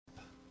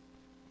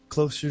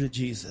closer to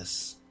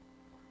Jesus.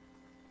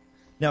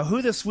 Now,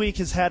 who this week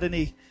has had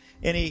any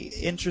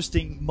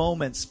interesting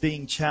moments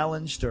being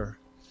challenged or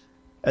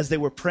as they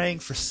were praying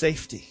for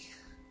safety?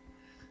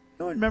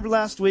 Remember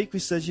last week we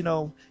said,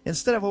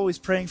 instead of always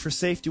praying for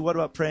safety, what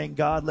about praying,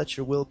 God, let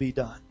your will be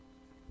done?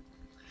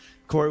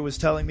 Corey was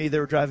telling me they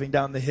were driving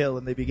down the hill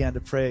and they began to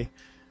pray,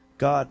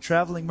 God,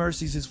 traveling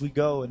mercies as we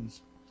go. And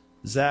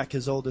Zach,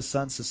 his oldest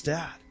son, says,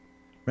 Dad,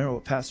 remember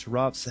what Pastor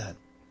Rob said?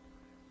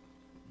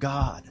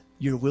 God,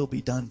 your will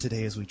be done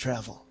today as we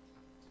travel.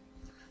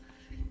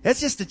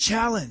 It's just a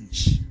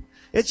challenge.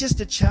 It's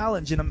just a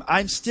challenge, and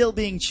I'm still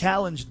being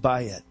challenged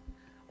by it.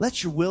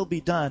 Let your will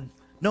be done,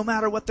 no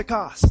matter what the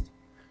cost.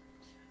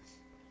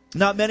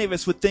 Not many of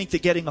us would think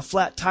that getting a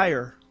flat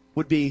tire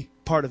would be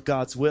part of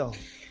God's will.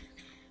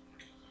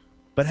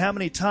 But how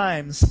many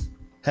times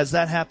has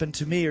that happened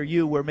to me or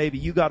you where maybe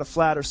you got a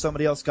flat or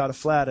somebody else got a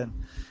flat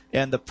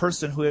and the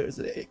person who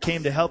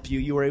came to help you,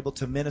 you were able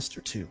to minister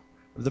to,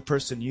 or the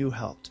person you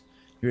helped,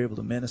 you're able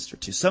to minister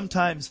to.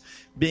 Sometimes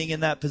being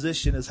in that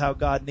position is how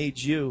God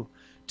needs you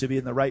to be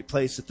in the right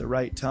place at the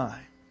right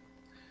time.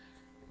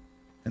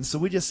 And so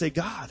we just say,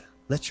 God,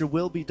 let your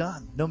will be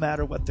done, no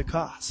matter what the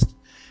cost.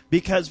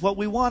 Because what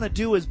we want to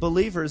do as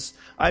believers,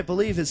 I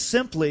believe, is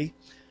simply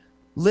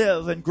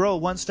live and grow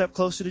one step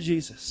closer to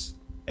Jesus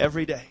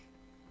every day.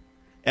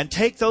 And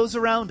take those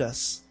around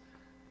us,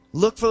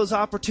 look for those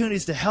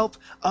opportunities to help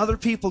other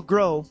people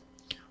grow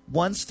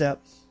one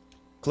step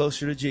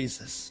closer to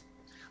Jesus.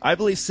 I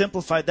believe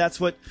simplified, that's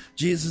what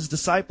Jesus'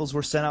 disciples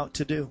were sent out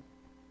to do.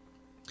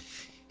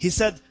 He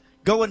said,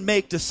 go and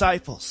make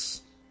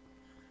disciples.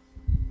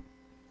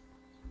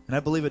 And I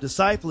believe a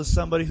disciple is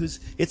somebody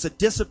it's a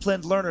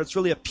disciplined learner. It's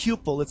really a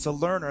pupil. It's a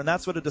learner. And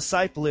that's what a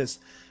disciple is.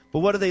 But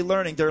what are they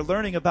learning? They're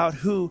learning about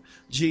who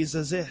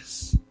Jesus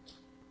is.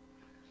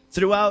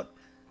 Throughout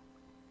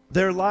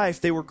their life,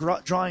 they were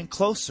drawing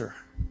closer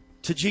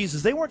to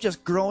Jesus. They weren't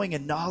just growing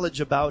in knowledge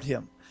about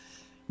him.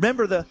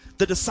 Remember, the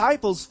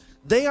disciples,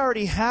 they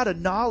already had a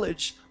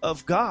knowledge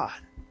of God.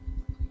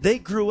 They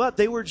grew up.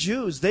 They were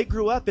Jews. They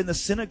grew up in the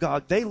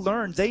synagogue. They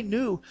learned. They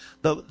knew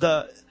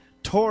the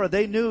Torah.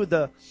 They knew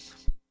the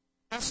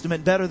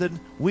Testament better than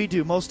we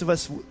do. Most of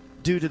us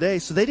do today.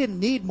 So they didn't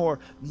need more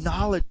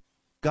knowledge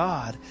of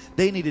God.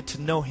 They needed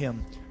to know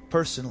him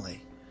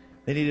personally.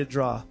 They needed to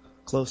draw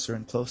closer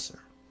and closer.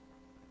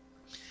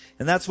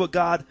 And that's what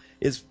God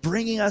is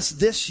bringing us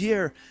this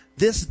year,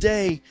 this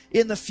day,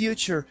 in the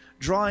future,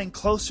 drawing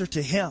closer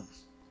to him.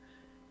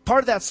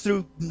 Part of that's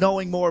through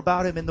knowing more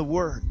about him in the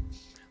Word.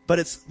 But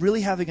it's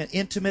really having an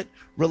intimate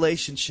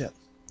relationship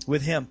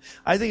with him.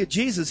 I think of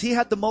Jesus, he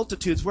had the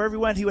multitudes. Wherever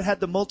he went, he had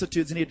the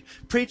multitudes, and he'd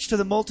preach to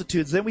the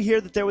multitudes. Then we hear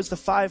that there was the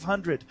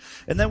 500.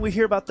 And then we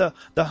hear about the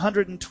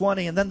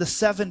 120, and then the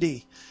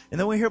 70. And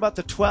then we hear about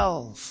the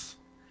 12.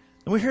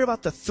 And we hear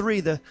about the 3,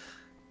 the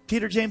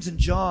Peter, James, and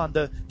John,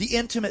 the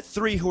intimate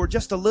 3 who were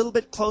just a little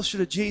bit closer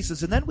to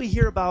Jesus. And then we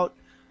hear about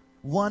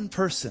one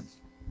person,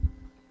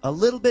 a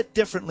little bit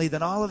differently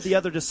than all of the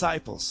other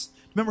disciples.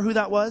 Remember who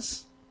that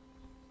was?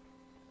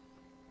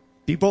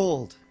 Be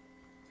bold.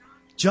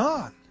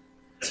 John.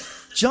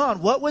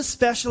 John, what was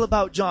special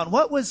about John?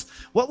 What was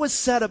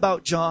said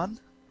about John?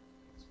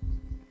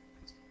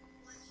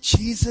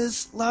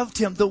 Jesus loved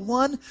him. The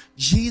one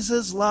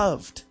Jesus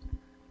loved.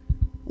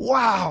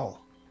 Wow.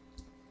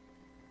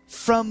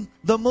 From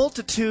the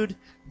multitude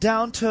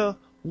down to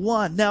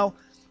one. Now,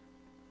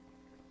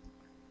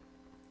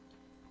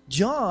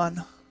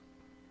 John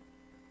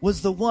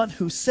was the one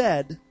who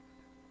said,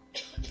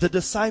 the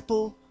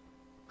disciple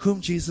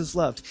whom Jesus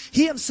loved.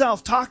 He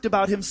himself talked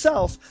about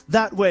himself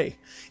that way.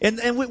 And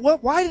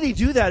why did he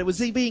do that? Was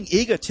he being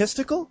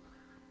egotistical?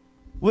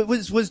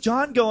 Was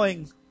John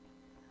going,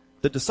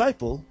 the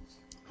disciple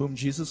whom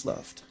Jesus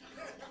loved?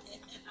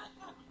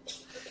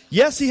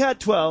 Yes, he had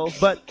 12,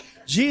 but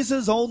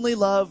Jesus only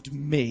loved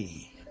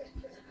me.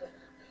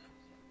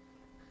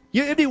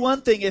 It'd be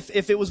one thing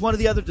if it was one of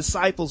the other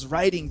disciples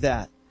writing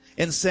that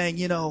and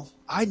saying,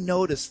 I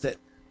noticed that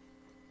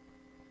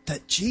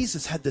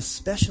Jesus had this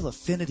special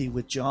affinity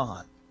with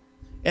John.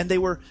 And they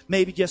were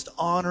maybe just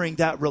honoring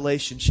that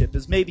relationship,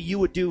 as maybe you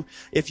would do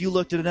if you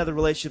looked at another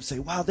relationship and say,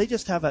 wow, they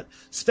just have a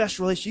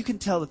special relationship. You can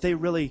tell that they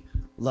really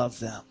love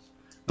them.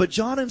 But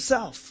John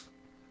himself,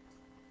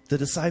 the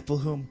disciple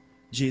whom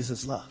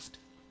Jesus loved.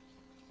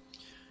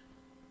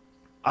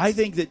 I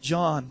think that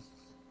John,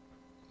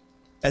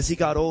 as he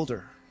got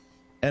older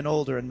and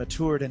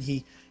matured, and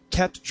he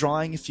kept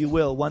drawing, if you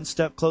will, one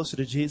step closer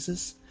to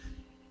Jesus,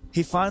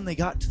 he finally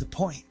got to the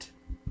point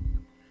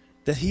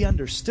that he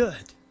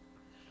understood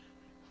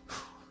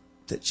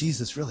that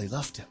Jesus really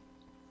loved him.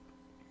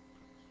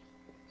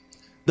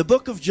 The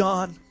book of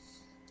John,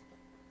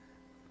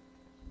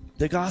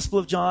 the Gospel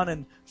of John,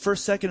 and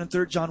 1st, 2nd, and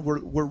 3rd John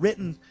were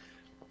written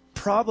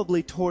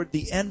probably toward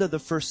the end of the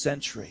 1st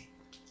century,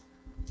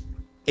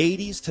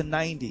 80s to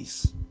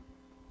 90s.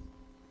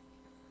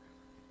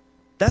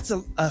 That's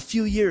a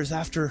few years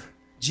after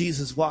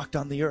Jesus walked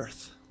on the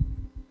earth.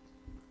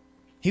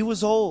 He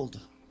was old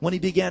when he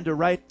began to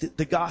write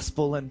the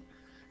gospel, and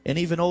and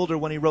even older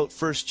when he wrote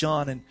 1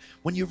 John. And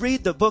when you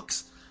read the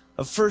books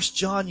of 1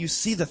 John, you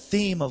see the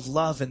theme of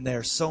love in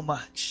there so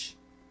much.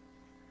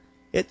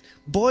 It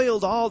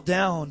boiled all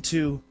down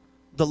to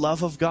the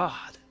love of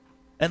God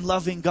and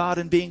loving God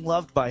and being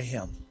loved by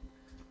Him.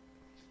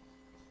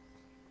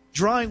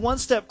 Drawing one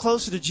step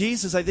closer to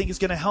Jesus, I think, is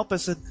going to help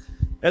us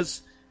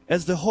as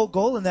the whole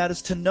goal in that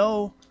is to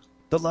know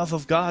the love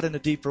of God in a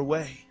deeper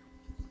way.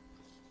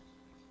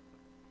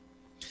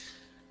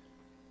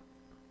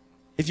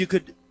 If you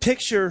could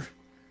picture,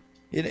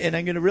 and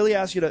I'm going to really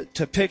ask you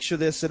to picture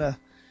this in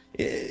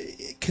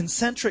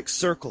concentric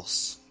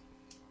circles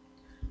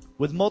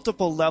with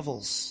multiple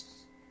levels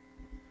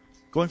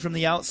going from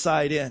the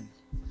outside in,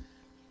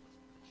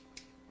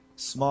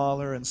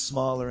 smaller and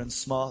smaller and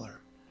smaller.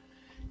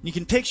 You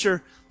can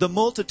picture the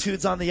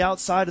multitudes on the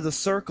outside of the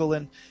circle,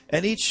 and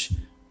each,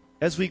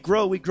 as we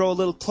grow a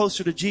little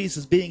closer to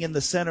Jesus, being in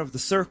the center of the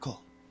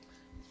circle.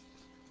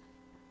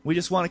 We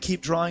just want to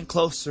keep drawing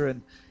closer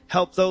and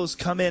help those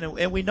come in.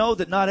 And we know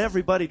that not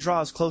everybody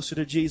draws closer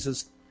to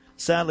Jesus.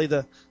 Sadly,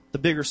 the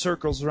bigger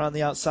circles around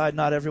the outside,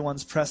 not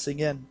everyone's pressing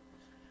in.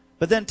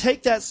 But then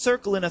take that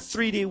circle in a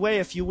 3D way,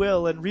 if you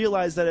will, and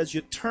realize that as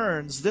it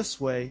turns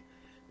this way,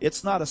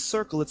 it's not a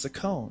circle, it's a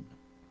cone.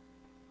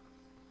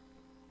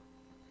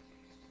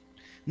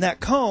 And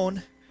that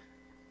cone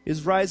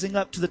is rising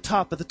up to the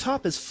top, but the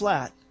top is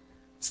flat.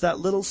 It's that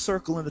little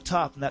circle in the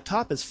top, and that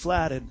top is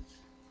flat, and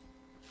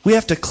we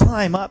have to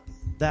climb up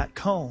that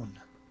cone.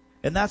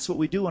 And that's what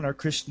we do in our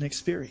Christian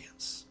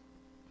experience.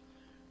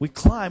 We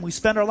climb, we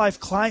spend our life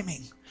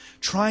climbing,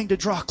 trying to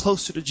draw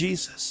closer to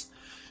Jesus,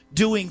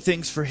 doing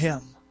things for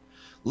Him,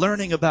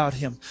 learning about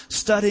Him,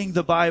 studying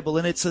the Bible,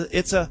 and it's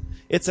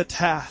a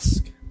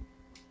task.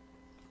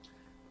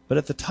 But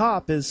at the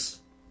top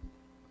is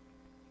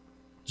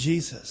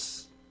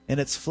Jesus, and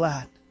it's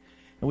flat.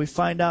 And we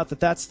find out that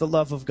that's the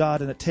love of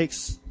God, and it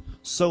takes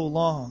so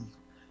long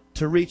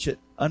to reach it,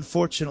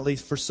 unfortunately,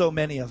 for so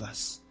many of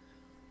us.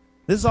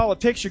 This is all a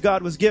picture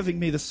God was giving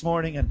me this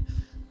morning, and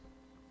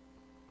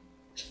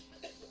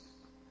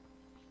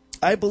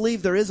I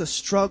believe there is a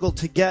struggle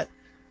to get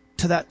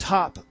to that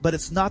top, but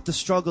it's not the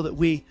struggle that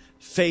we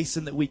face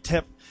and that we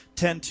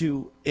tend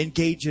to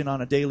engage in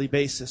on a daily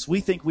basis. We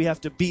think we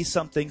have to be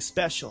something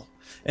special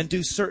and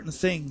do certain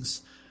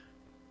things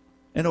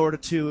in order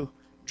to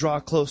draw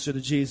closer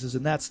to Jesus,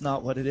 and that's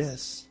not what it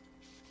is.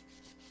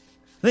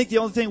 I think the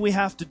only thing we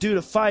have to do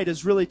to fight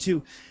is really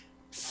to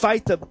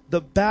fight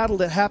the battle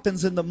that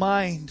happens in the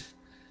mind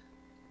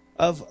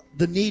of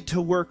the need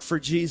to work for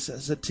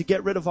Jesus and to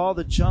get rid of all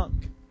the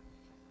junk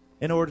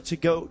in order to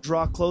go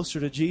draw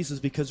closer to Jesus.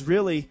 Because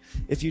really,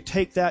 if you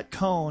take that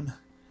cone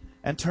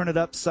and turn it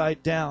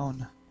upside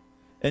down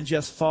and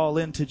just fall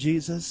into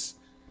Jesus,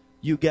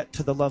 you get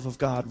to the love of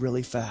God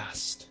really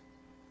fast.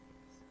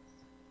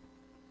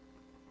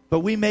 But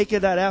we make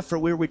it that effort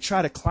where we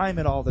try to climb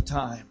it all the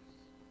time.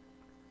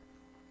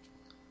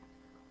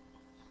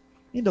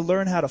 We need to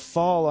learn how to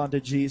fall onto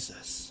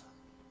Jesus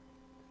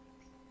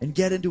and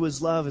get into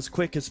His love as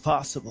quick as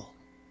possible.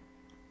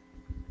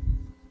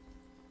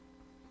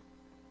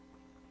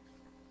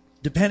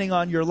 Depending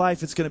on your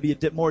life, it's going to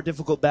be a more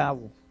difficult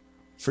battle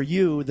for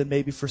you than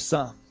maybe for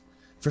some.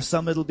 For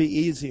some, it'll be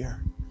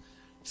easier.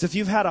 So if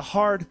you've had a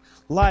hard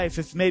life,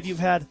 if maybe you've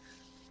had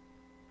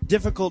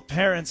difficult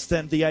parents,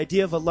 then the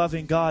idea of a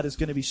loving God is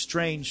going to be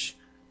strange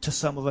to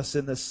some of us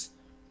in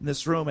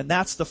this room. And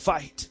that's the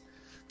fight.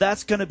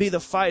 That's going to be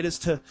the fight, is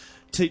to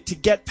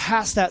get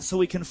past that so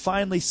we can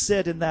finally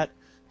sit in that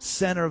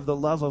center of the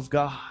love of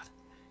God.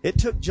 It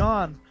took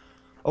John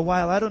a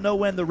while. I don't know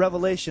when the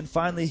revelation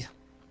finally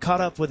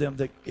caught up with him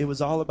that it was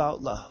all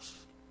about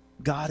love.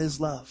 God is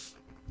love.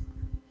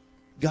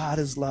 God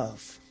is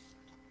love.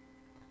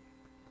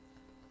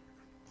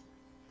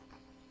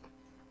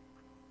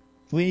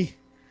 We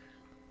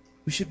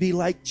should be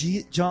like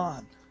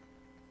John.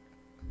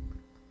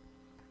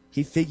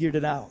 He figured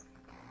it out.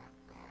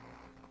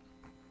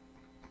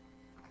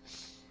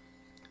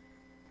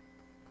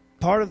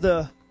 Part of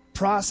the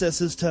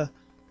process is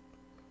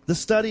the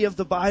study of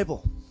the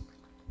Bible,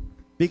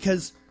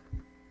 because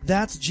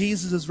that's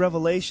Jesus'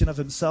 revelation of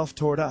Himself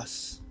toward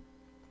us.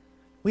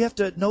 We have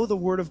to know the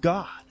Word of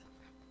God.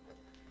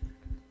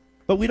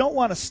 But we don't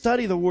want to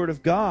study the Word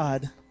of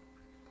God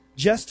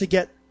just to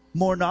get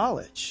more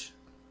knowledge.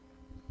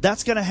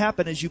 That's going to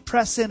happen as you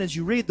press in, as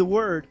you read the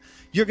Word.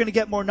 You're going to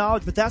get more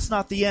knowledge, but that's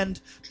not the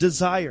end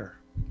desire.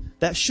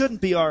 That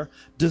shouldn't be our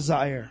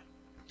desire.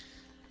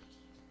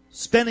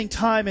 Spending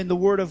time in the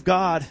Word of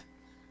God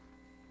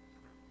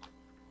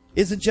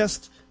isn't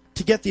just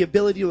to get the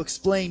ability to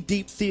explain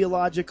deep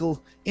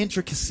theological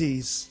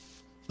intricacies,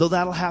 though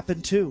that'll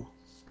happen too.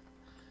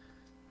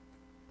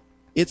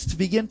 It's to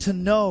begin to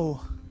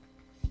know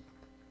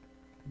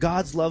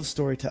God's love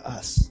story to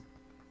us.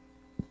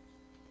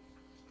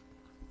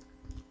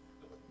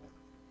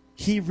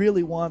 He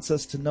really wants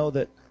us to know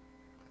that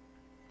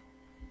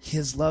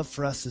His love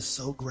for us is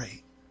so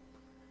great.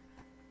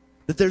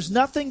 That there's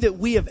nothing that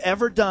we have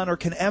ever done or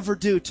can ever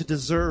do to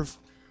deserve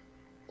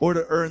or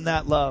to earn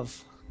that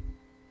love.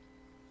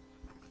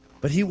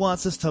 But He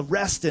wants us to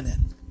rest in it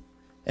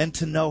and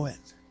to know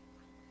it.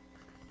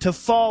 To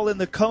fall in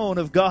the cone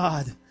of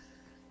God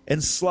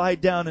and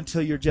slide down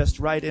until you're just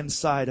right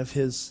inside of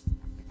His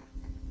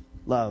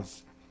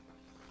love.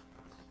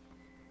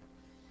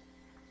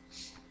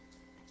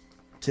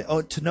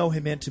 To know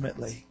Him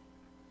intimately.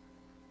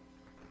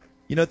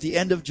 You know, at the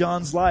end of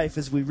John's life,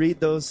 as we read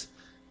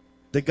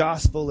the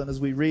gospel and as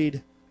we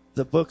read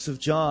the books of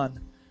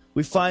John,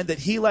 we find that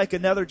he, like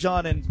another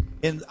John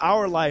in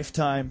our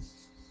lifetime,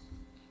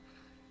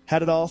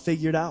 had it all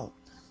figured out.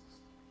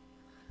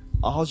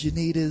 All you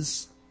need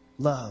is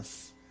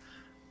love.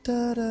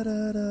 Da, da,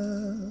 da,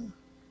 da.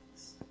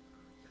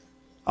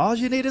 All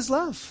you need is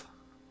love.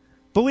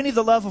 But we need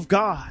the love of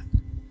God.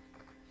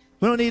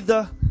 We don't need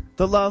the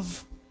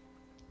love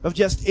of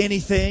just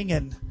anything,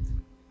 and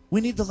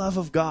we need the love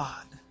of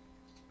God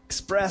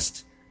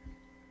expressed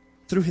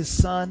through His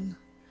Son,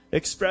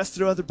 expressed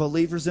through other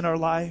believers in our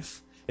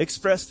life,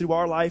 expressed through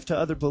our life to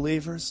other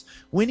believers.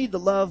 We need the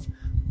love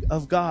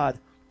of God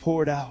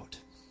poured out.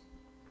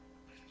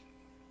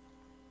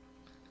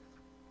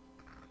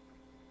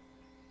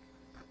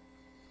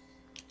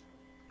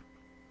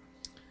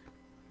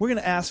 We're going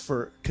to ask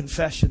for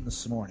confession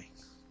this morning.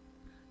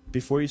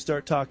 Before you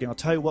start talking, I'll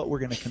tell you what we're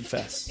going to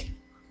confess.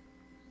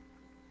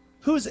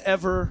 Who's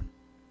ever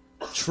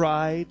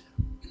tried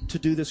to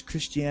do this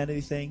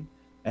Christianity thing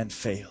and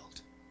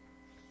failed?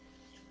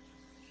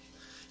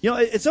 You know,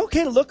 it's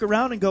okay to look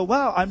around and go,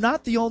 wow, I'm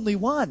not the only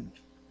one.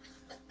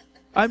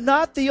 I'm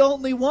not the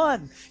only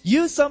one.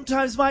 You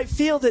sometimes might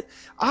feel that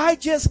I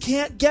just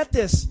can't get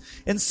this.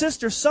 And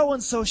sister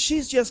so-and-so,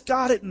 she's just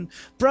got it. And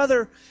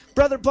brother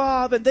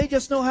Bob, and they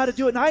just know how to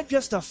do it. And I'm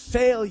just a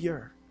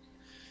failure.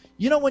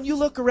 You know, when you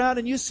look around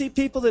and you see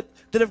people that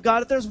have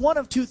got it, there's one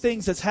of two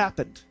things that's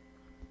happened.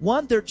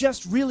 One, they're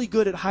just really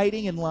good at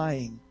hiding and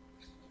lying.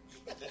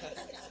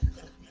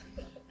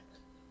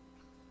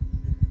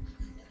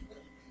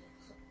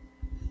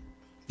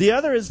 The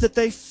other is that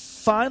they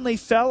finally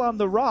fell on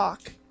the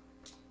rock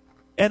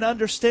and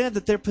understand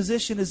that their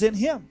position is in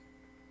Him.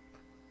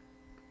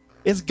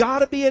 It's got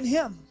to be in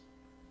Him.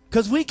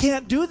 Because we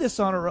can't do this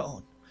on our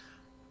own.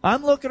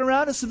 I'm looking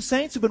around at some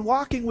saints who've been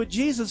walking with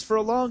Jesus for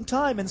a long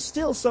time, and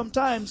still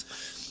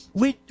sometimes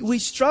we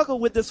struggle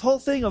with this whole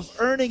thing of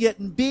earning it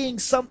and being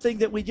something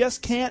that we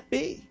just can't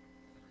be.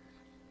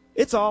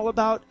 It's all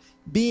about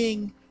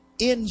being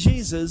in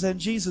Jesus and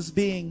Jesus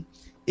being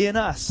in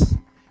us.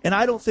 And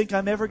I don't think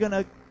I'm ever going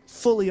to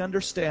fully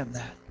understand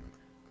that.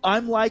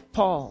 I'm like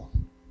Paul.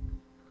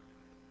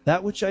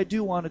 That which I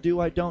do want to do,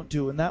 I don't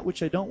do. And that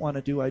which I don't want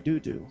to do, I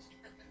do.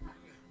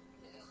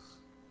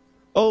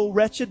 Oh,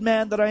 wretched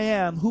man that I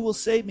am, who will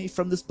save me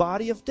from this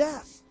body of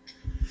death?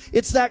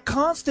 It's that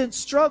constant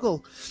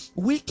struggle.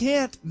 We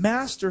can't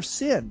master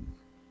sin.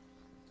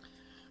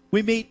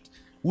 We meet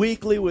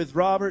weekly with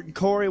Robert and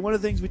Corey. One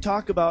of the things we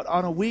talk about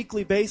on a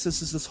weekly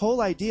basis is this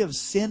whole idea of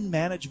sin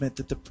management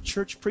that the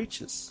church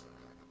preaches.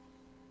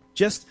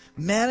 Just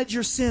manage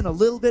your sin a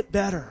little bit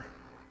better.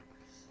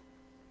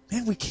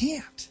 Man, we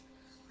can't.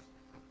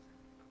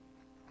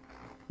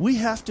 We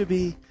have to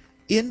be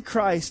in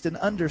Christ and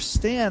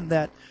understand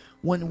that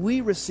when we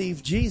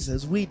receive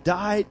Jesus, we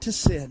died to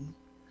sin,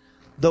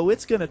 though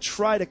it's going to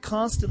try to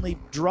constantly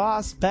draw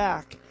us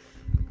back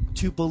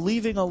to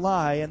believing a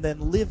lie and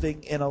then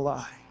living in a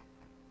lie.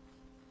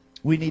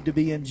 We need to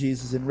be in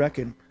Jesus and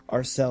reckon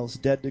ourselves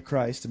dead to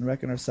Christ and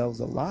reckon ourselves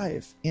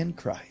alive in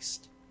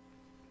Christ.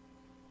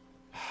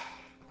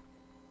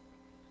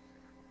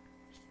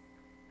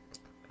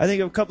 I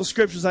think of a couple of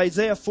scriptures.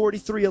 Isaiah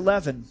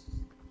 43:11.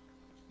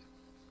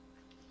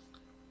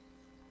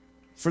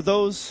 For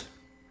those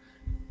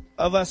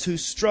of us who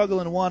struggle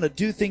and want to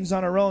do things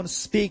on our own,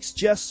 speaks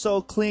just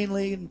so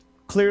cleanly and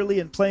clearly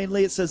and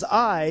plainly. It says,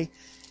 I,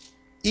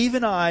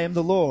 even I, am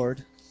the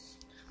Lord.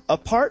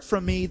 Apart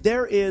from me,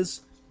 there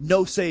is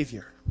no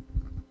Savior.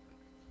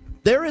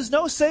 There is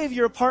no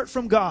Savior apart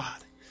from God.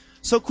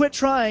 So quit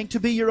trying to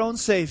be your own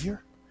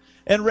Savior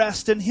and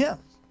rest in Him.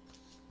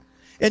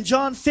 In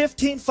John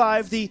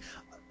 15:5, the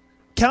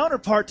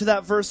counterpart to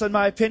that verse, in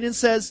my opinion,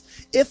 says,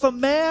 if a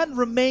man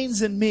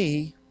remains in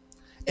me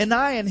and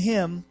I in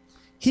him,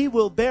 he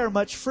will bear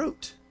much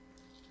fruit.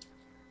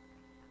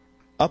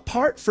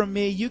 Apart from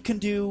me, you can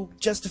do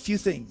just a few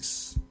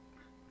things.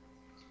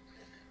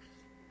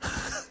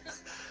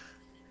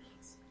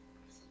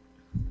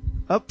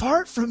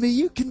 Apart from me,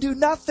 you can do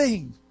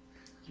nothing.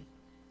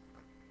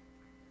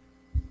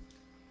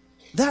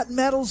 That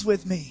meddles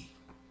with me.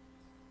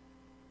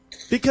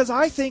 Because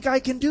I think I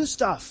can do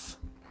stuff.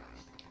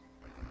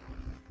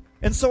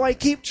 And so I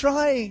keep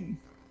trying.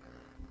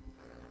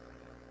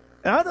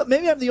 And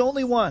maybe I'm the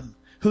only one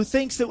who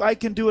thinks that I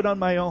can do it on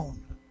my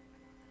own.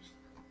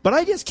 But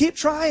I just keep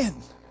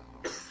trying.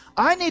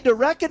 I need to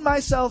reckon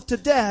myself to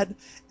dead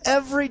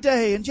every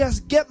day and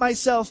just get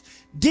myself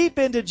deep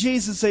into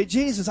Jesus and say,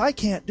 Jesus, I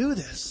can't do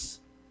this.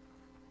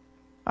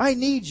 I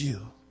need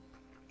you.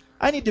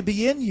 I need to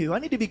be in you. I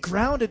need to be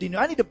grounded in you.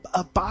 I need to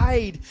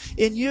abide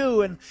in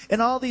you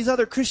and all these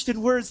other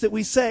Christian words that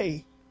we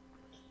say.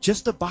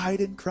 Just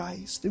abide in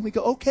Christ. And we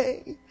go,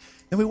 okay.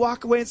 And we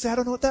walk away and say, I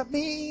don't know what that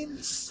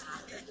means.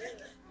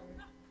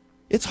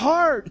 It's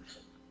hard.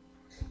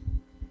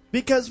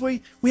 Because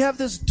we have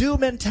this do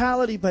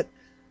mentality, but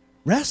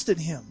rest in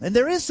Him. And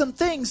there is some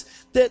things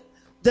that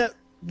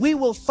we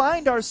will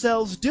find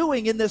ourselves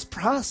doing in this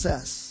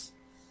process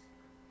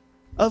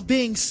of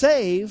being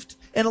saved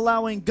and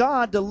allowing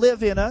God to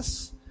live in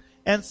us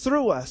and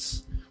through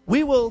us.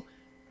 We will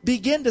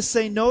begin to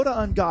say no to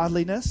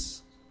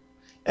ungodliness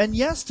and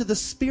yes to the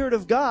Spirit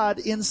of God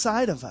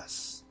inside of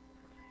us,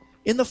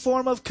 in the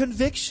form of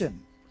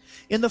conviction,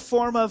 in the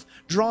form of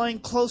drawing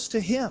close to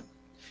Him.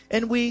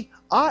 And we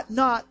ought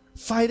not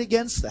fight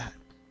against that.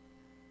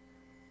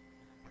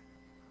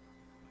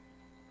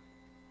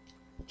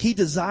 He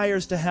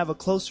desires to have a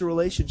closer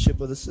relationship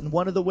with us, and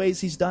one of the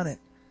ways He's done it,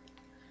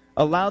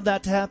 allowed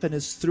that to happen,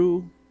 is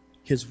through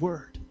His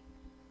Word.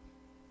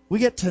 We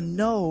get to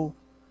know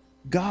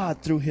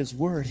God through His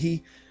Word.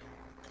 He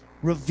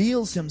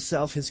reveals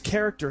Himself, His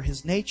character,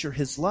 His nature,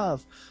 His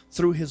love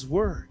through His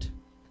Word.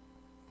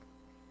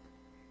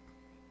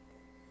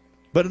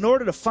 But in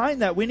order to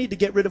find that, we need to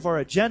get rid of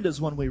our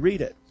agendas when we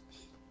read it.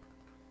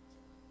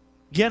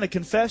 Again, a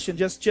confession,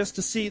 just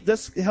to see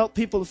this, help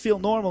people to feel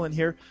normal in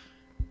here.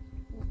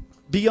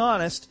 Be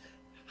honest.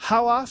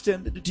 How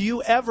often do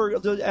you ever,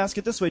 ask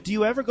it this way, do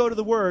you ever go to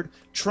the Word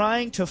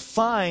trying to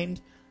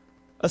find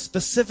a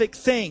specific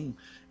thing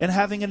and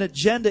having an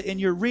agenda in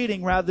your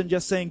reading rather than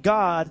just saying,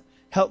 God,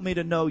 help me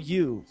to know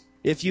you?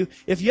 If you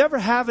ever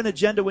have an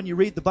agenda when you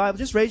read the Bible,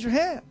 just raise your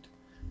hand.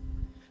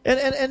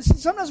 And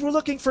sometimes we're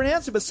looking for an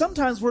answer, but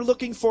sometimes we're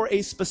looking for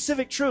a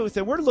specific truth,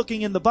 and we're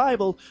looking in the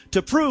Bible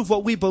to prove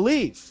what we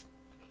believe.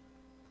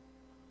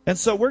 And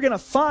so we're going to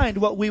find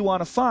what we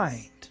want to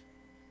find,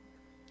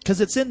 because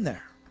it's in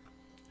there.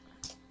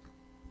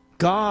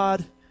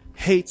 God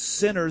hates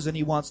sinners and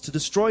He wants to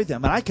destroy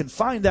them. And I can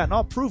find that and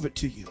I'll prove it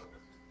to you.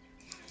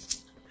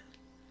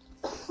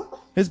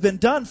 It's been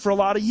done for a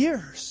lot of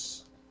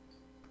years.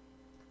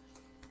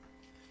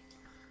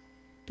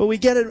 But we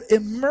get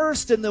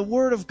immersed in the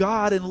Word of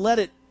God and let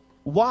it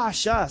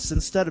wash us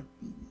instead of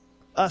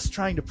us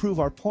trying to prove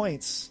our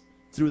points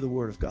through the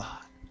Word of God.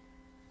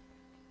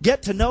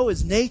 Get to know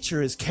His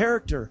nature, His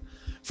character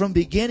from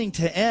beginning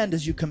to end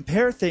as you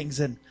compare things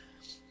and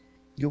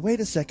you go, wait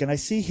a second, I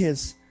see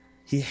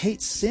He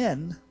hates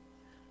sin,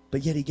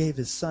 but yet He gave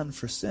His Son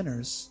for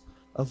sinners,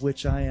 of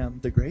which I am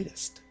the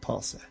greatest,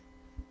 Paul said.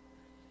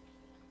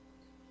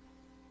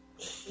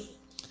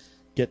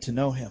 Get to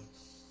know Him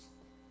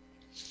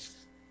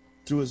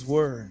through His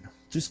Word,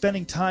 through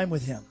spending time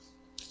with Him.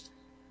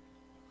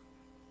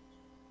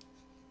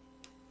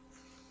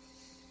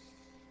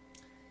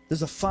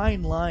 There's a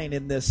fine line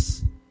in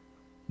this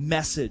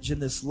message, in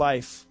this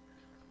life,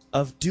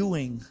 of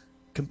doing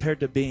compared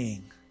to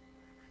being.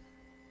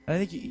 And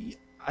I think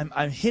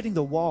I'm hitting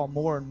the wall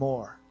more and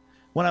more.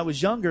 When I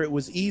was younger, it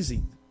was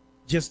easy.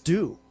 Just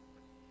do.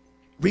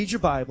 Read your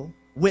Bible.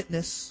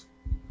 Witness.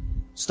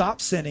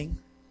 Stop sinning.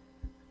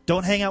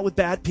 Don't hang out with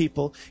bad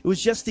people. It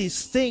was just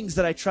these things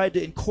that I tried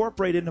to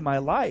incorporate into my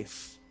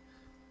life.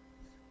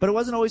 But it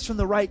wasn't always from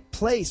the right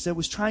place. I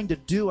was trying to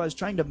do. I was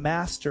trying to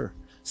master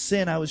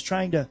sin. I was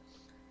trying to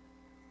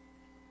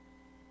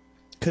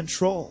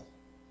control.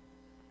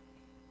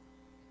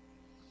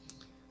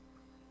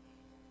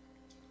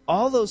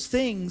 All those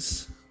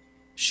things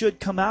should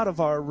come out of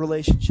our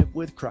relationship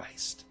with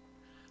Christ.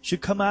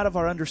 Should come out of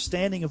our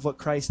understanding of what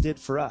Christ did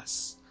for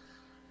us.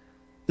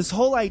 This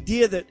whole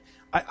idea that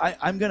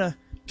I'm going to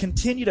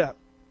continue to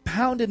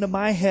pound into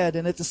my head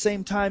and at the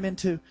same time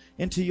into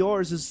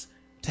yours is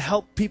to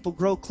help people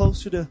grow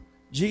closer to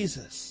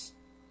Jesus.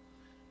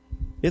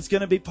 It's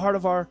going to be part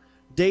of our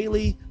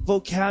daily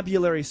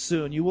vocabulary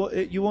soon. You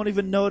won't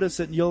even notice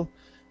it, and you'll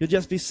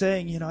just be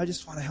saying, I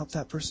just want to help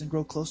that person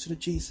grow closer to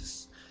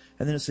Jesus.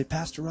 And then it'll say,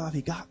 Pastor Rob,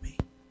 he got me.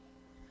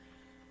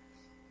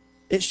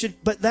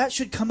 But that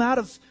should come out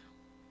of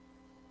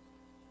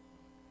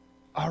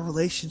our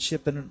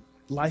relationship and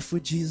life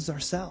with Jesus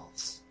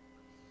ourselves.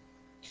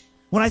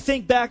 When I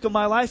think back on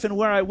my life and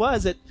where I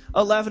was at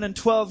 11 and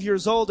 12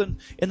 years old and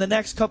in the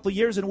next couple of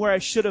years and where I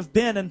should have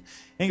been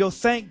and go,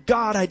 thank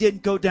God I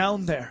didn't go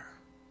down there.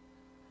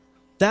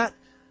 That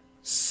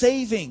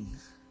saving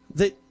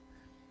that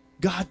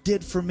God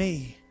did for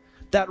me,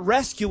 that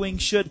rescuing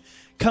should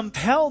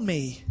compel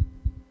me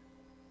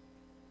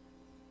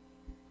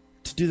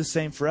to do the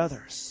same for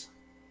others.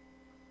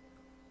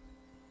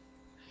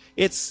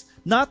 It's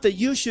not that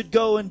you should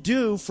go and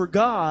do for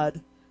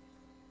God,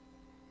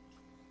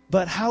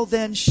 but how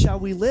then shall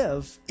we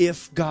live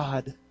if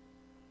God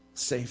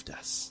saved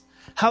us?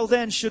 How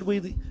then should we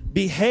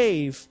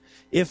behave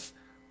if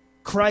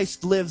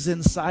Christ lives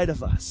inside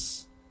of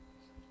us?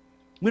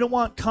 We don't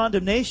want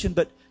condemnation,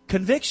 but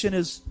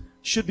conviction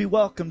should be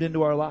welcomed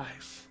into our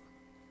life.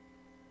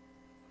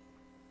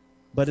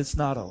 But it's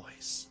not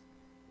always.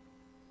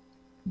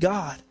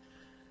 God,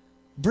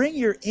 bring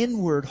your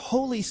inward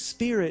Holy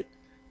Spirit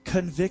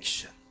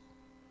conviction.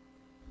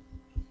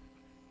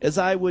 As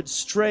I would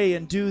stray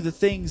and do the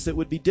things that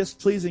would be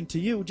displeasing to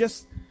you,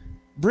 just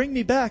Bring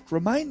me back.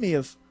 Remind me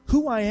of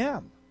who I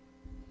am.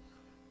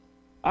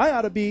 I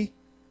ought to be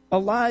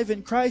alive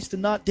in Christ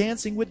and not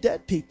dancing with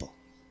dead people.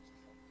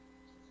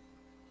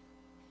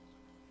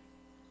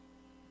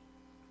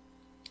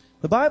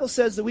 The Bible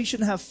says that we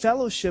shouldn't have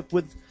fellowship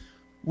with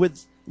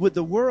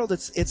the world.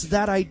 It's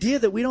that idea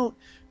that we don't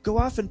go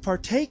off and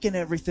partake in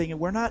everything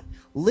and we're not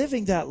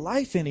living that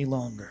life any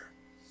longer.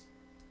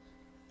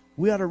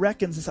 We ought to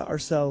reckon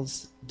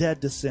ourselves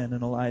dead to sin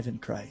and alive in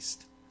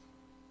Christ.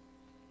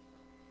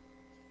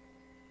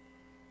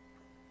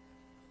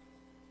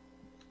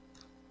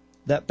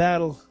 That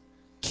battle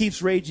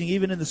keeps raging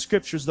even in the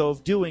scriptures, though,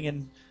 of doing.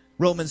 In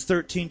Romans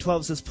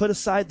 13:12 says, put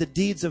aside the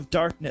deeds of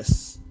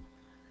darkness.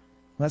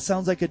 Well, that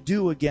sounds like a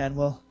do again.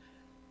 Well,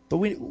 but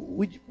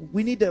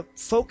we need to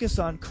focus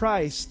on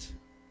Christ,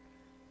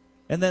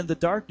 and then the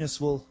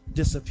darkness will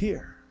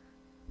disappear.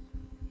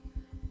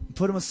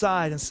 Put them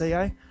aside and say,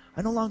 I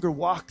no longer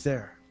walk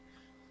there.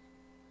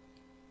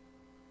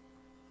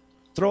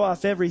 Throw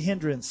off every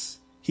hindrance.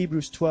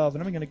 Hebrews 12,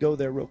 and I'm going to go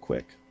there real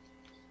quick.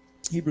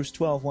 Hebrews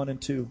 12, 1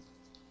 and 2.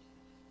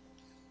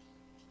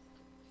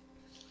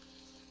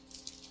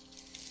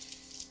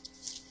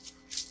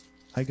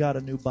 I got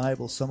a new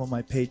Bible. Some of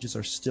my pages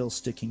are still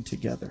sticking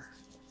together.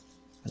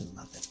 I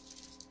love it.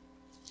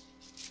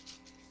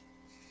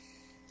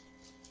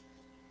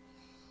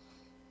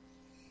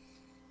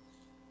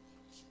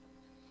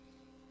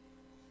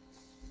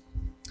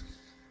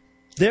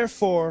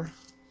 Therefore,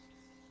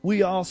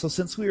 we also,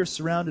 since we are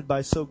surrounded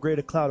by so great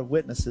a cloud of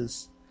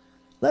witnesses,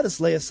 let us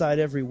lay aside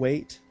every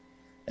weight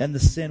and the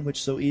sin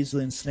which so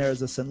easily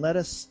ensnares us, and let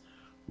us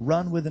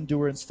run with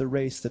endurance the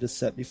race that is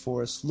set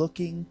before us,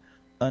 looking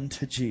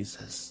unto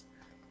Jesus,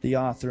 the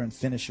author and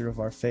finisher of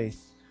our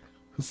faith,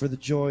 who for the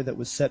joy that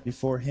was set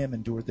before him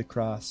endured the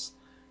cross,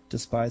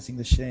 despising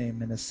the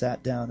shame, and has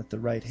sat down at the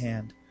right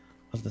hand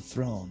of the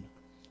throne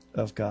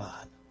of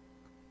God.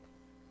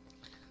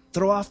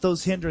 Throw off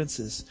those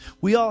hindrances.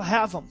 We all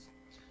have them.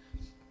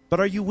 But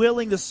are you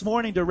willing this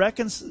morning to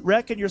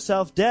reckon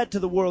yourself dead to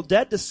the world,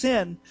 dead to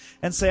sin,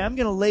 and say, I'm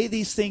going to lay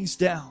these things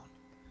down?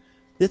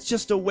 It's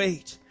just a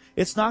weight.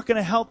 It's not going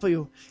to help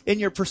you in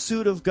your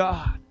pursuit of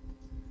God.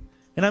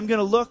 And I'm going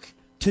to look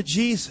to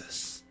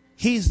Jesus.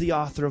 He's the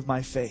author of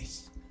my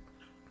faith.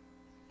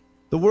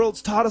 The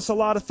world's taught us a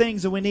lot of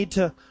things, and we need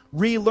to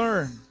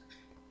relearn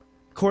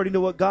according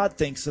to what God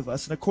thinks of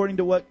us and according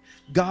to what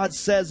God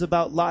says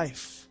about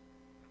life.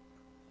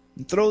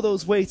 And throw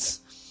those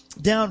weights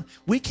down.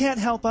 We can't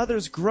help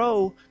others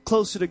grow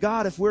closer to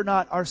God if we're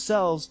not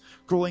ourselves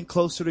growing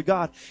closer to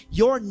God.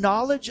 Your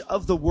knowledge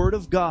of the Word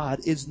of God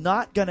is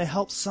not going to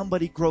help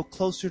somebody grow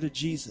closer to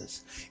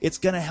Jesus. It's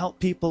going to help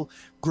people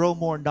grow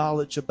more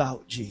knowledge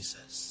about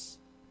Jesus.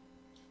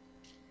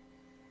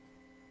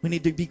 We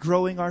need to be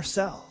growing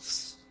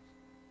ourselves.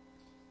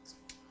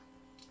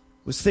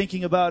 I was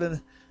thinking about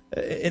an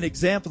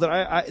example that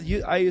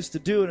I used to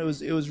do, and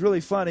it was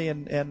really funny,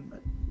 and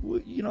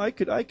you know, I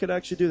could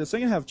actually do this. I'm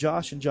going to have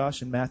Josh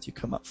and Matthew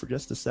come up for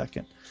just a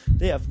second.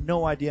 They have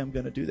no idea I'm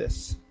going to do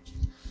this.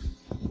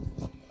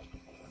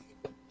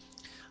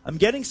 I'm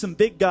getting some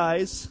big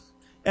guys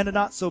and a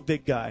not so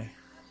big guy.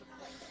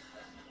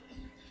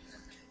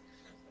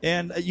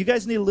 And you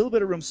guys need a little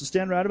bit of room, so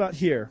stand right about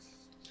here.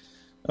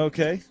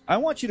 Okay? I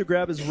want you to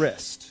grab his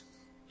wrist.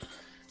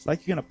 It's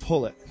like you're going to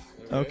pull it.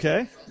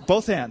 Okay?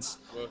 Both hands.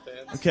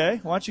 Okay?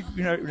 I want you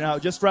now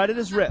just right at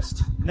his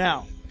wrist.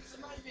 Now,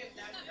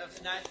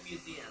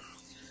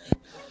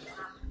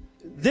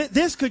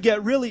 this could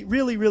get really,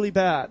 really, really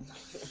bad.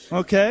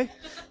 Okay?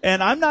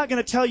 And I'm not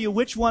going to tell you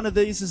which one of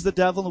these is the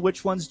devil and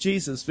which one's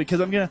Jesus, because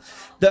we're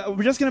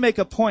just going to make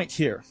a point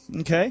here.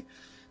 Okay?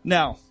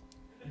 Now,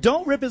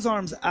 don't rip his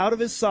arms out of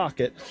his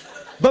socket,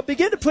 but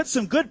begin to put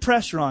some good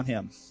pressure on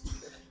him.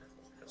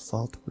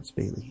 Fall towards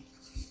Bailey.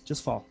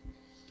 Just fall.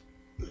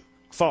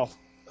 Fall.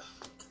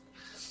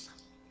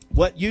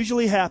 What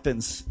usually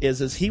happens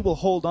is as he will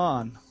hold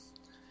on,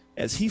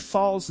 as he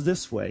falls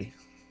this way,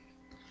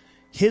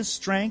 his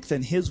strength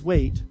and his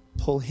weight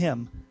pull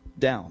him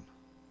down.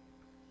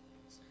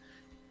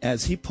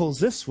 As he pulls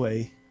this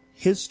way,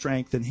 his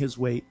strength and his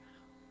weight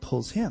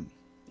pulls him.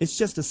 It's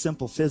just a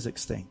simple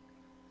physics thing.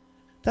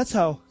 That's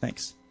how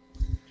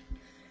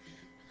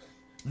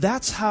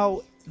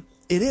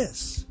it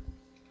is.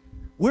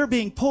 We're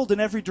being pulled in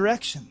every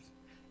direction,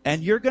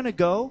 and you're going to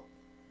go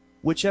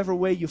whichever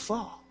way you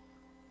fall.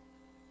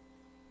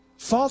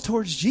 Fall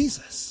towards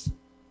Jesus.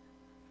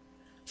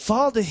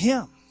 Fall to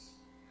him.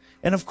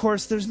 And of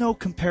course, there's no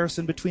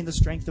comparison between the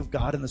strength of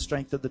God and the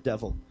strength of the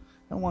devil.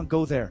 I don't want to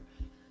go there.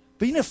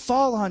 But you need to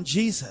fall on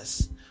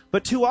Jesus.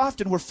 But too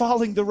often we're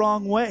falling the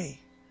wrong way.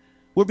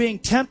 We're being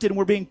tempted and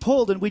we're being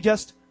pulled, and we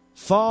just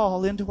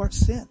fall into our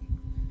sin.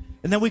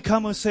 And then we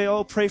come and say,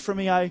 oh, pray for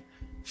me, I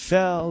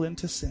fell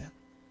into sin.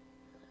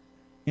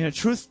 You know,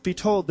 truth be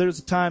told,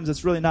 there's times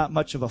it's really not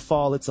much of a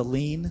fall, it's a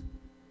lean.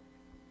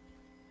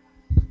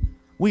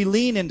 We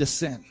lean into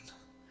sin.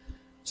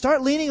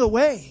 Start leaning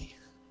away.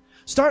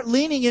 Start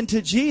leaning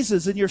into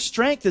Jesus, and your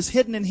strength is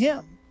hidden in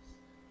him.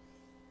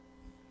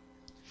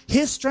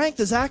 His strength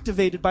is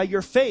activated by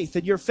your faith,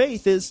 and your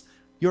faith is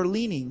your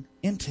leaning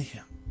into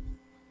Him.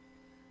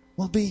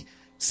 We'll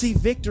see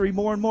victory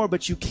more and more,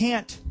 but you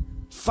can't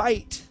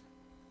fight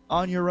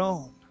on your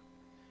own.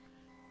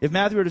 If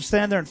Matthew were to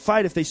stand there and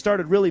fight, if they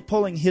started really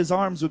pulling, his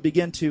arms would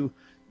begin to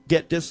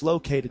get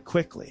dislocated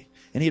quickly.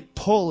 And he'd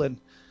pull, and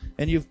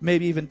you've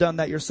maybe even done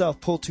that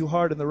yourself, pull too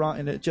hard in the wrong,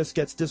 and it just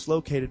gets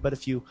dislocated. But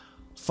if you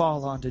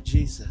fall onto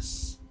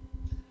Jesus,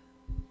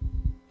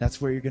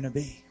 that's where you're going to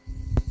be.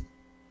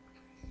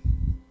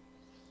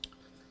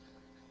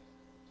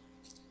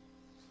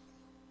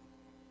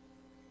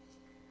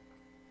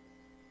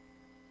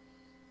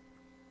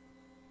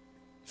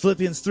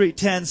 Philippians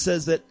 3:10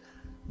 says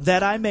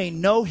that I may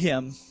know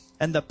Him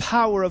and the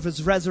power of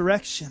His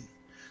resurrection.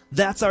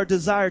 That's our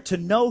desire, to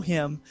know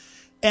Him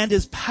and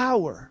His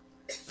power,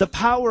 the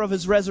power of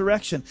His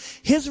resurrection.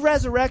 His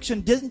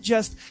resurrection didn't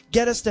just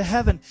get us to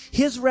heaven.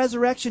 His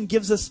resurrection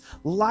gives us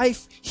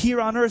life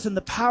here on earth and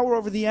the power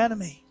over the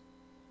enemy.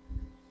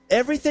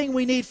 Everything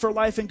we need for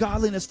life and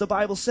godliness, the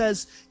Bible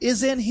says,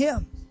 is in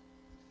Him.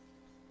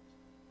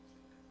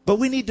 But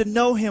we need to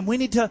know Him. We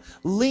need to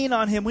lean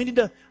on Him. We need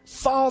to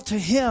fall to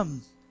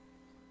Him.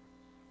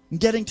 And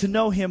getting to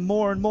know Him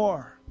more and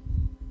more.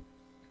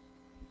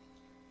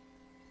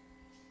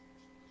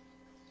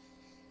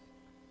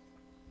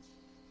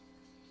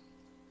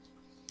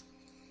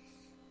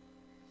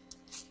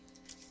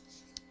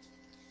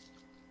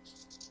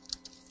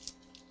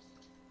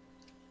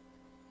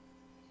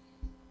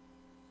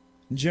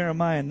 In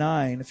Jeremiah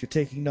 9, if you're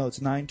taking notes,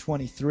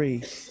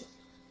 9:23.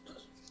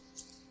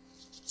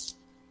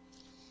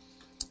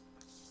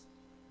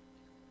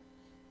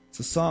 It's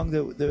a song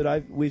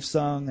that we've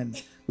sung.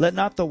 And let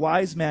not the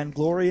wise man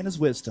glory in his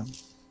wisdom.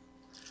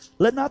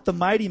 Let not the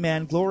mighty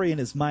man glory in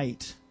his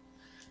might.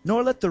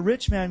 Nor let the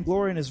rich man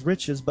glory in his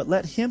riches. But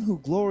let him who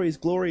glories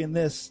glory in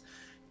this,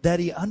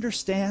 that he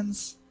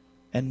understands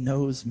and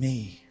knows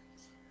me.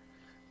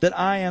 That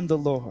I am the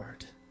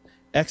Lord,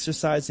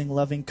 exercising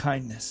loving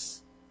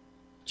kindness,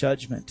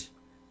 judgment,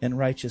 and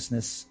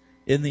righteousness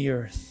in the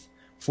earth.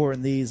 For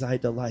in these I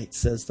delight,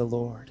 says the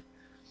Lord.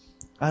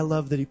 I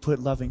love that He put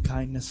loving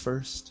kindness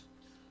first.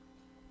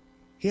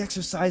 He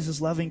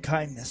exercises loving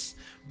kindness.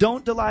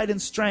 Don't delight in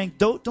strength.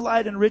 Don't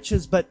delight in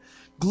riches, but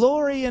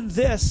glory in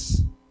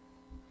this,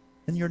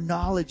 in your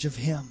knowledge of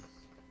Him.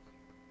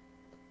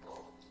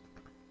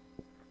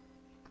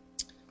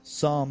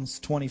 Psalms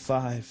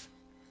 25.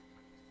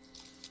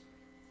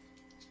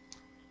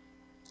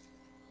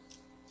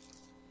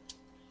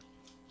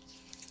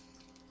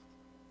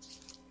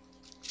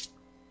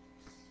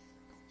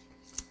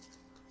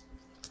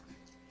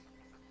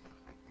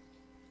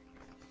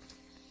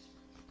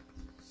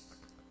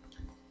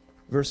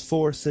 Verse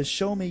 4 says,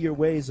 show me your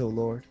ways, O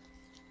Lord.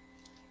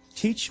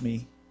 Teach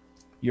me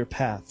your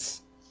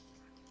paths.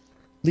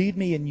 Lead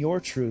me in your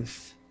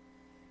truth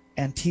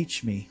and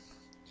teach me.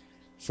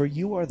 For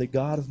you are the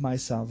God of my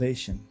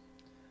salvation.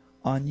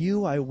 On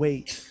you I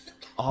wait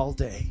all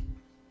day.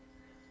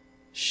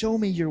 Show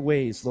me your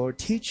ways, Lord.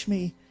 Teach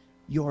me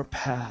your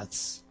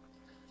paths.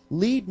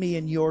 Lead me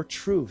in your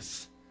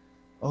truth.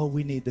 Oh,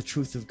 we need the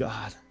truth of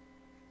God.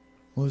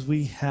 As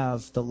we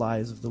have the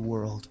lies of the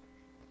world.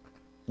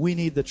 We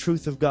need the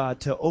truth of God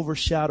to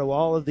overshadow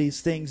all of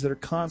these things that are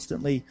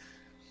constantly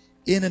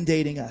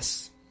inundating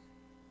us.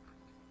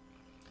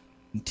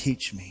 And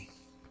teach me.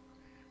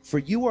 For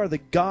you are the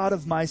God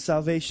of my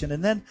salvation.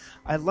 And then,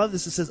 I love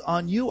this, it says,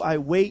 on you I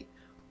wait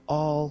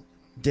all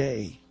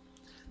day.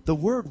 The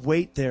word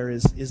wait there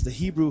is the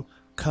Hebrew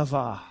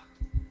kavah.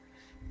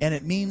 And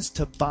it means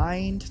to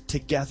bind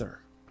together.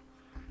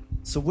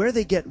 So where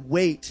they get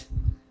wait,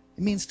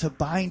 it means to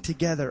bind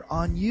together.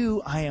 On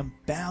you I am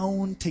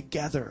bound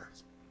together.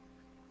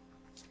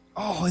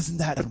 Oh, isn't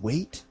that a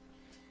wait?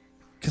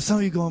 Because some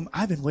of you go,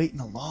 I've been waiting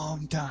a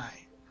long time.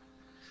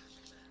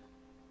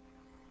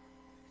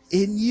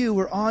 In you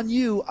or on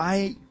you,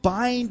 I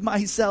bind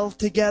myself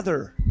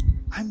together.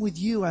 I'm with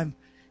you.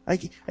 I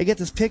get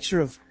this picture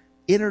of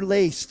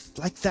interlaced,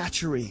 like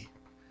Thatchery,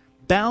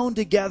 bound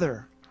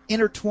together,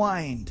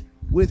 intertwined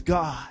with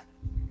God.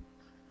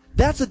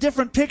 That's a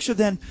different picture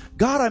than,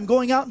 God, I'm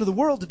going out into the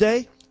world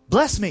today.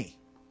 Bless me.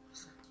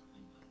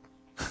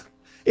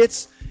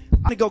 It's,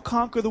 I'm going to go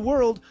conquer the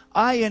world.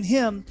 I and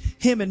Him,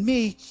 Him and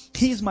me.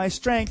 He's my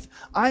strength.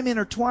 I'm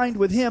intertwined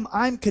with Him.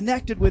 I'm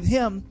connected with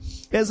Him.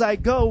 As I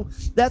go,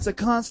 that's a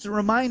constant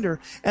reminder.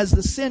 As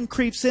the sin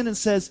creeps in and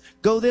says,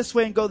 go this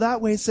way and go that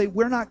way, say,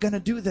 we're not going to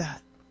do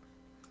that.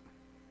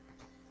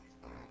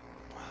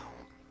 Wow.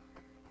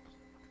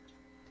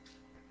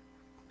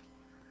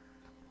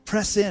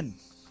 Press in.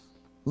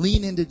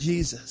 Lean into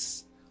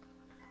Jesus.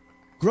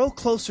 Grow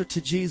closer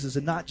to Jesus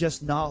and not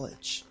just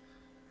knowledge.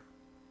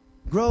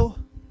 Grow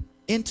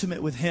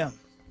intimate with Him.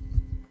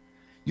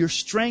 Your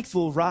strength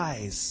will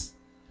rise.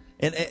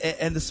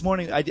 And this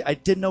morning, I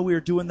didn't know we were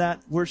doing that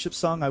worship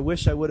song. I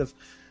wish I would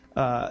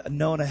have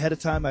known ahead of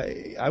time.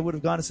 I would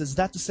have gone and said, is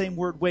that the same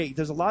word wait?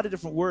 There's a lot of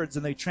different words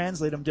and they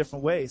translate them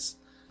different ways.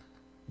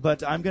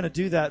 But I'm going to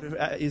do that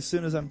as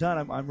soon as I'm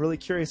done. I'm really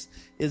curious.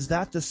 Is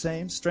that the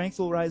same? Strength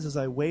will rise as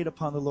I wait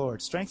upon the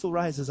Lord. Strength will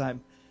rise as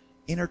I'm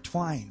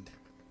intertwined,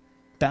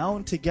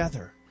 bound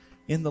together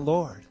in the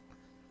Lord.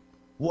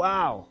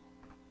 Wow.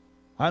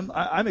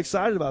 I'm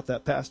excited about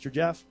that, Pastor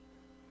Jeff.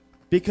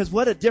 Because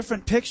what a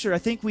different picture. I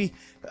think we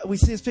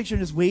see this picture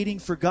as waiting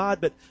for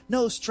God. But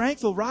no,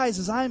 strength will rise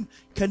as I'm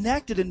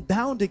connected and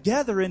bound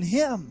together in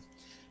Him.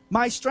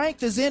 My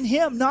strength is in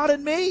Him, not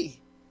in me.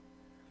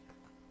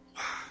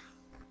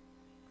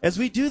 As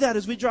we do that,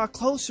 as we draw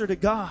closer to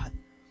God,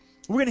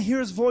 we're going to hear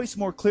His voice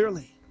more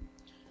clearly.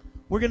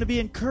 We're going to be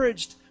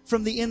encouraged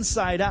from the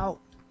inside out.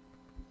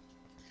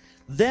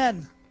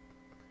 Then,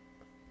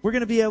 we're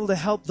going to be able to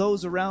help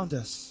those around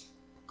us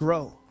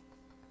grow.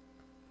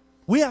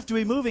 We have to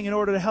be moving in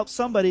order to help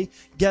somebody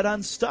get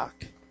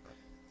unstuck.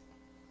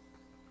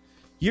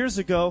 Years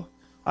ago,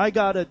 I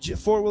got a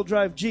four-wheel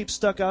drive Jeep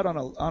stuck out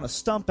on a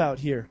stump out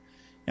here.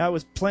 I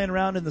was playing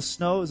around in the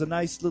snow. It was a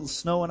nice little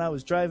snow, and I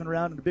was driving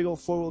around in a big old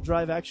four-wheel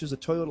drive. Actually, it was a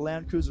Toyota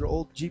Land Cruiser,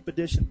 old Jeep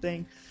edition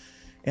thing.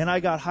 And I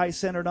got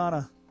high-centered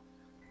on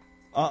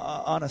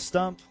a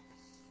stump.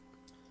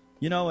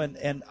 You know,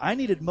 and I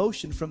needed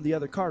motion from the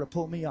other car to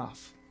pull me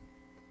off.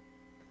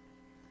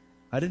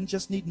 I didn't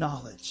just need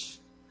knowledge.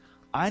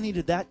 I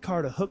needed that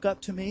car to hook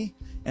up to me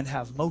and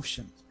have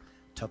motion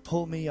to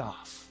pull me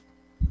off.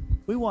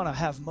 We want to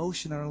have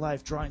motion in our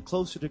life, drawing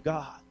closer to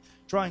God,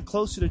 drawing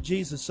closer to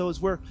Jesus. So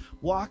as we're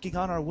walking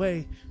on our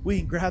way, we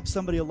can grab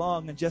somebody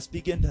along and just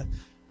begin to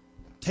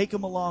take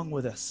them along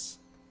with us.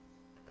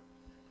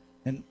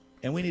 And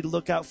we need to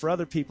look out for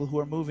other people who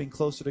are moving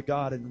closer to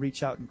God and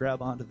reach out and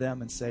grab onto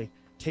them and say,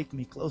 take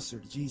me closer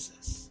to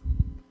Jesus.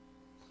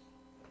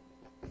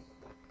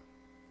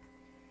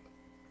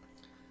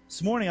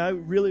 This morning,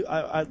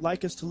 I'd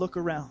like us to look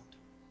around.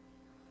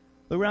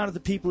 Look around at the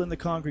people in the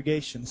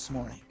congregation this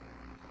morning.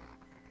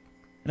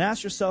 And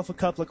ask yourself a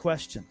couple of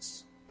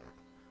questions.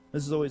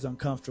 This is always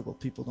uncomfortable.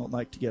 People don't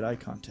like to get eye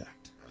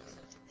contact.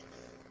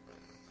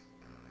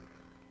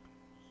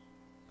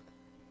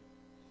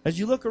 As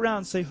you look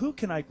around, say, who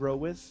can I grow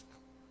with?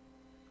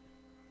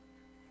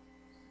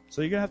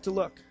 So you're going to have to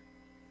look.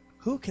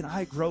 Who can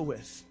I grow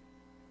with?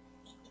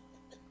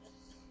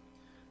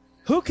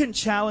 Who can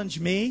challenge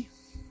me?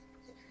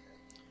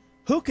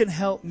 Who can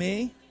help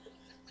me?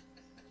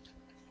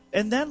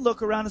 And then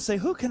look around and say,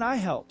 who can I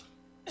help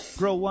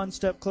grow one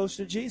step closer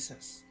to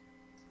Jesus?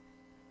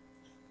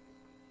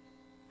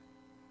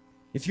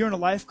 If you're in a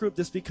life group,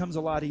 this becomes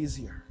a lot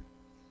easier.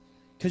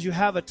 Because you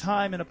have a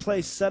time and a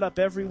place set up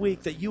every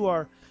week that you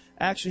are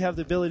actually have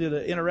the ability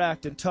to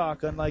interact and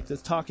talk, unlike the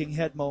talking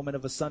head moment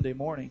of a Sunday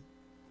morning,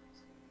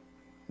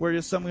 where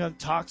just someone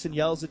talks and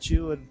yells at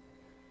you. And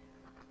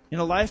in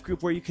a life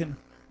group where you can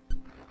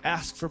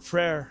ask for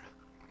prayer,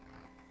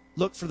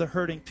 look for the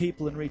hurting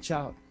people and reach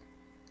out.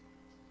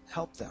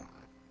 Help them.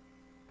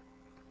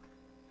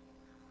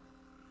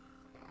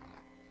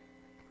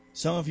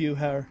 Some of you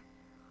are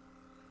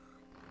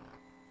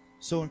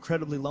so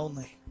incredibly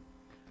lonely.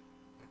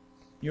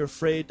 You're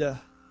afraid to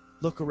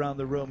look around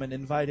the room and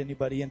invite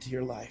anybody into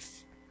your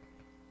life.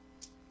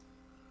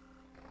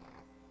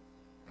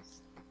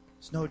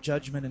 There's no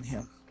judgment in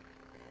Him.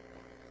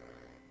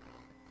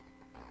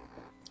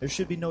 There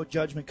should be no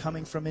judgment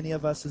coming from any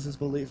of us as His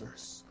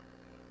believers.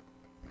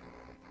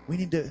 We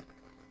need to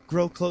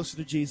grow closer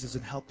to Jesus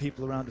and help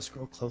people around us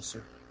grow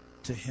closer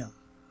to Him.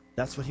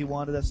 That's what He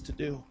wanted us to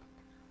do.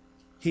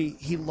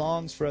 He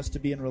longs for us to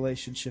be in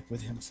relationship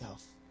with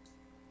Himself.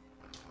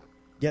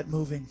 Get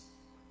moving.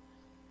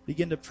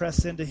 Begin to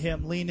press into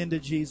Him. Lean into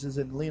Jesus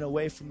and lean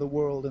away from the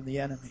world and the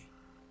enemy.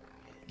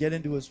 Get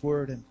into His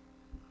Word and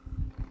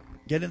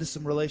get into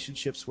some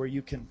relationships where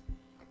you can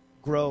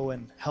grow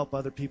and help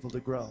other people to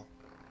grow.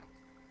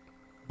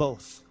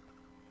 Both.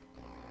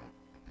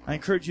 I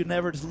encourage you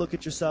never to look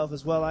at yourself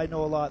as, well, I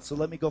know a lot, so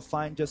let me go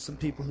find just some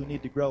people who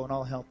need to grow and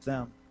I'll help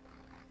them.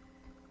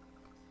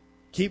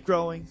 Keep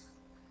growing.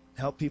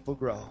 Help people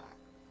grow.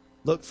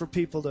 Look for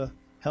people to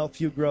help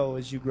you grow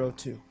as you grow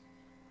too.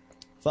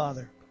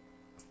 Father,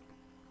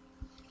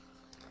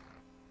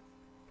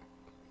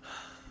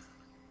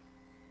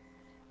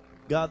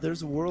 God,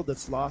 there's a world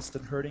that's lost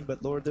and hurting,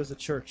 but Lord, there's a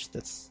church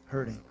that's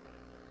hurting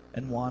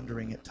and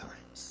wandering at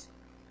times.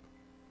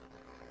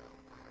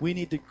 We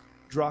need to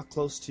draw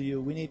close to you.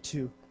 We need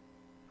to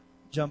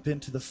jump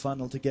into the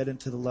funnel to get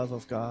into the love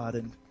of God,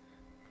 and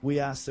we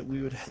ask that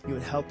you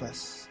would help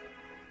us.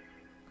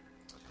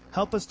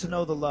 Help us to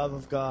know the love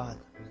of God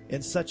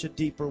in such a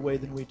deeper way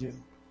than we do.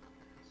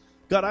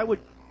 God, I would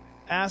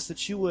ask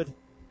that you would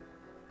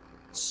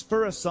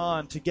spur us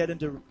on to get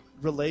into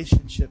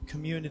relationship,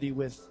 community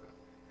with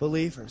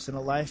believers in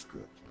a life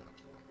group,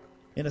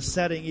 in a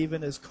setting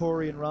even as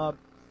Corey and Rob,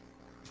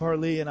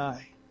 Farley and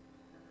I,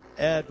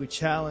 Ed, we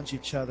challenge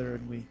each other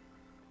and we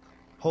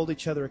hold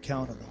each other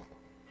accountable.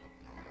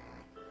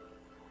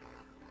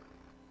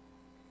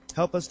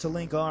 Help us to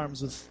link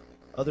arms with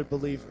other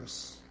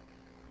believers.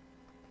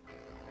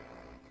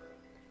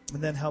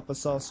 And then help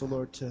us also,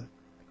 Lord, to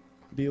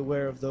be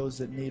aware of those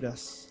that need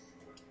us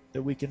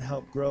that we can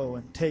help grow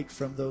and take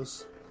from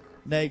those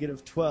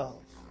negative 12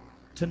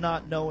 to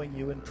not knowing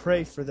you and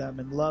pray for them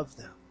and love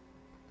them.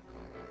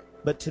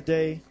 But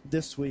today,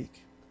 this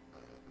week,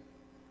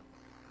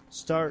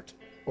 start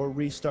or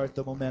restart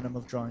the momentum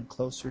of drawing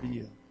closer to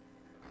you,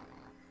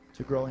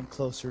 to growing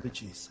closer to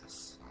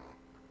Jesus.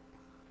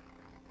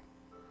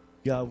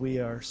 God, we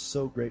are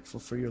so grateful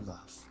for your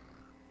love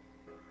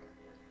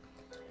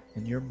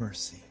and your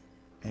mercy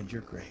and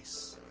your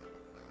grace.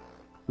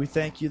 We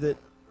thank you that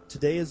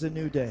today is a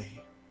new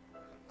day,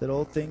 that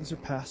old things are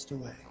passed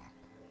away,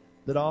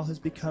 that all has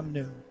become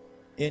new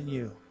in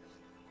you.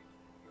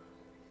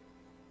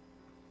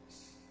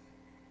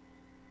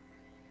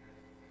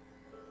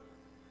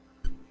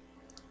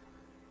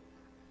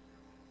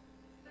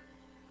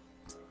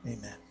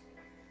 Amen.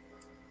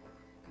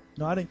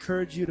 Now, I'd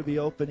encourage you to be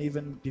open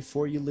even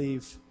before you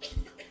leave,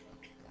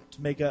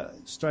 to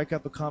strike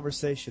up a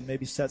conversation,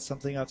 maybe set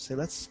something up, say,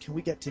 can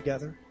we get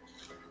together?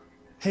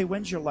 Hey,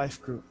 when's your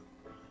life group?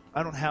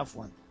 I don't have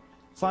one.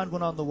 Find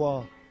one on the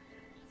wall.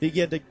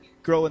 Begin to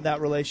grow in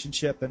that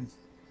relationship and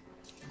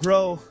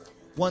grow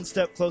one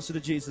step closer to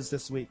Jesus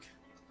this week.